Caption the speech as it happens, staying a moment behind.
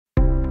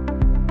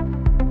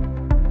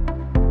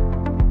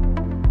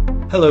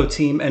Hello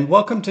team, and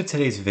welcome to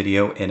today's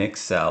video in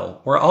Excel,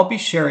 where I'll be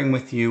sharing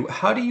with you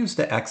how to use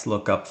the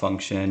XLOOKUP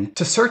function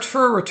to search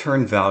for a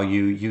return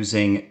value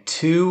using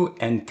 2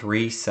 and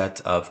 3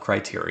 sets of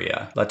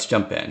criteria. Let's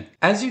jump in.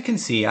 As you can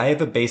see, I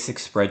have a basic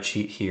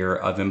spreadsheet here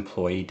of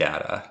employee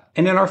data.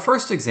 And in our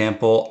first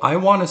example, I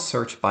want to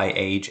search by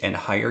age and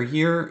hire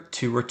year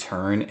to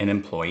return an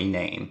employee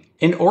name.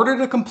 In order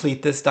to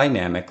complete this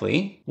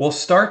dynamically, we'll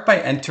start by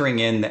entering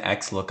in the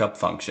XLOOKUP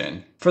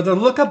function. For the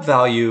lookup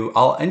value,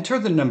 I'll enter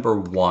the number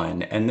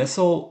 1, and this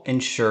will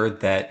ensure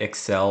that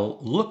Excel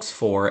looks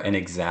for an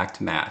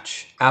exact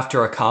match.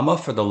 After a comma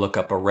for the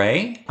lookup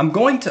array, I'm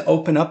going to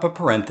open up a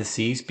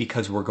parentheses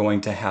because we're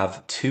going to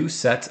have 2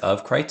 sets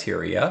of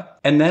criteria,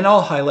 and then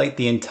I'll highlight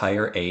the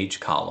entire age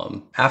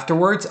column.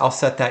 Afterwards, I'll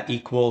set that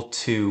equal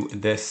to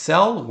this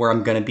cell where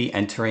I'm going to be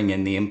entering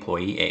in the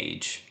employee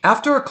age.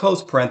 After a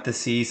close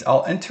parentheses,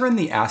 I'll enter in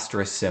the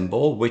asterisk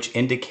symbol, which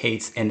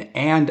indicates an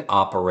AND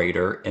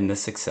operator in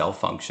this Excel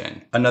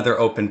function. Another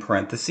open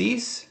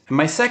parentheses. And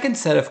my second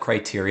set of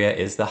criteria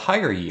is the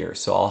hire year,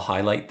 so I'll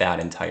highlight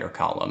that entire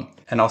column.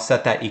 And I'll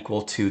set that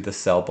equal to the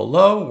cell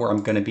below where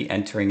I'm going to be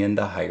entering in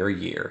the hire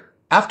year.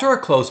 After a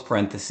close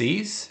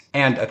parentheses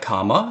and a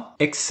comma,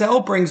 Excel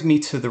brings me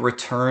to the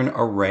return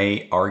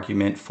array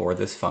argument for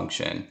this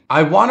function.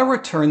 I want to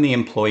return the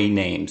employee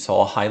name, so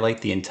I'll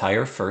highlight the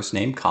entire first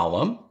name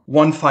column,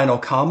 one final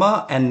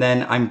comma, and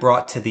then I'm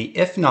brought to the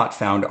if not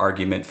found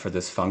argument for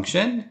this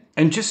function.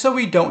 And just so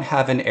we don't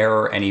have an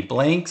error or any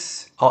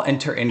blanks, I'll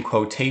enter in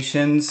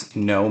quotations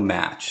no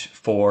match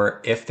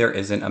for if there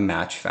isn't a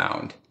match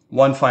found.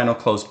 One final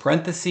close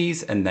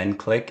parentheses and then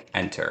click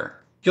enter.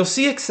 You'll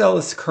see Excel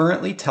is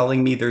currently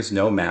telling me there's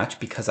no match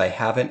because I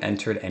haven't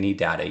entered any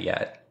data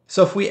yet.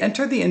 So if we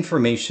enter the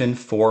information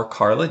for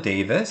Carla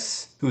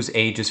Davis, whose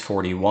age is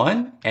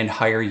 41 and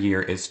hire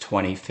year is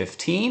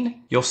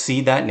 2015, you'll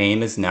see that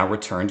name is now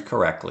returned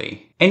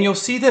correctly. And you'll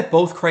see that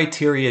both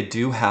criteria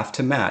do have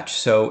to match.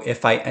 So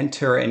if I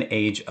enter an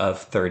age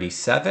of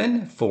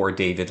 37 for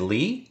David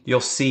Lee, you'll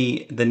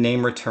see the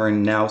name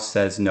return now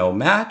says no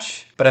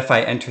match. But if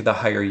I enter the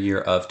hire year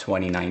of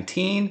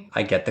 2019,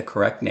 I get the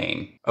correct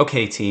name.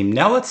 Okay team,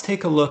 now let's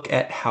take a look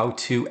at how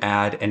to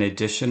add an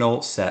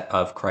additional set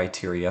of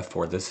criteria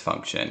for this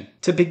function.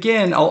 To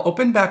begin, I'll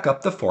open back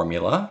up the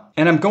formula,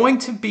 and I'm going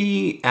to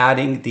be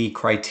adding the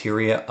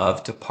criteria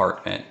of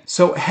department.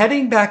 So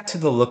heading back to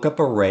the lookup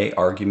array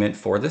argument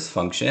for this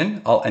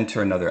function, I'll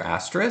enter another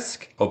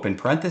asterisk, open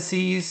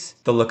parentheses.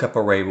 The lookup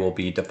array will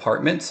be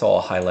department, so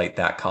I'll highlight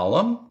that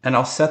column, and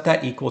I'll set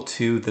that equal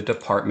to the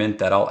department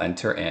that I'll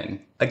enter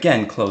in.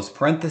 Again, close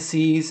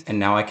parentheses, and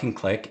now I can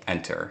click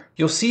enter.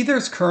 You'll see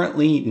there's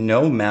currently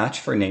no match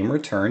for name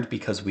returned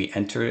because we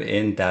entered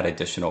in that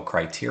additional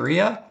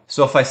criteria.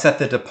 So if I set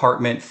the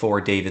department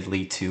for David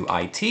Lee to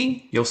IT,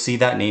 you'll see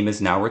that name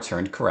is now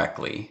returned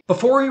correctly.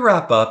 Before we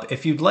wrap up,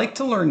 if you'd like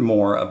to learn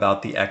more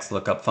about the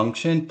XLOOKUP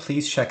function,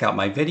 please check out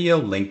my video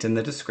linked in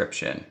the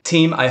description.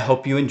 Team, I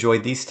hope you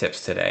enjoyed these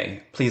tips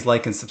today. Please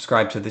like and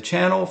subscribe to the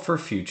channel for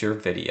future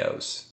videos.